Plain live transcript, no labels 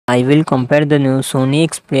I will compare the new Sony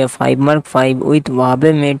Xperia 5 Mark 5 with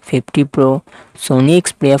Huawei Mate 50 Pro. Sony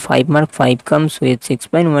Xperia 5 Mark 5 comes with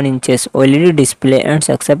 6.1 inches OLED display and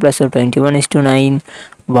success ratio 21:9.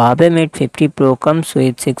 Huawei Mate 50 Pro comes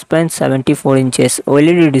with 6.74 inches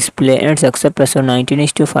OLED display and success ratio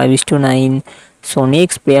 19:5:9. Sony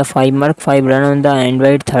Xperia 5 Mark 5 run on the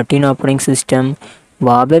Android 13 operating system.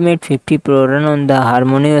 Huawei Mate 50 Pro run on the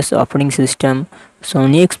Harmonious operating system.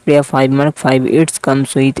 Sony Xperia 5 Mark 5 it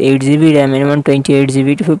comes with 8GB RAM and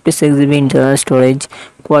 128GB to 56GB internal storage,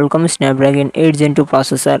 Qualcomm Snapdragon 8 Gen 2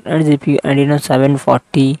 processor and GPU Adreno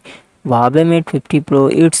 740. Huawei Mate 50 Pro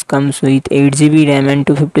it comes with 8GB RAM and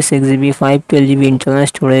 256GB 512GB internal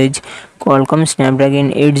storage, Qualcomm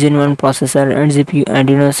Snapdragon 8 Gen 1 processor and GPU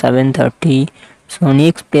Adreno 730.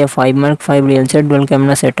 Sony Xperia 5 Mark 5 real set dual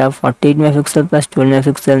camera setup, 48 megapixel plus 12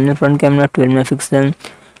 megapixel front camera 12 megapixel.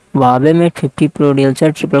 Huawei Mate 50 Pro real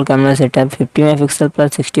set triple camera setup, 50 megapixel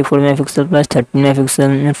plus 64 megapixel plus 13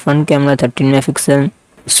 megapixel front camera 13 megapixel.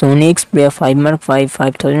 Sony Xperia 5 Mark 5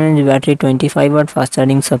 5000 mAh battery, 25 watt fast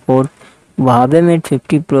charging support. Huawei Mate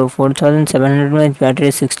 50 Pro 4700 mAh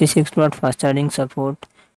battery, 66 watt fast charging support.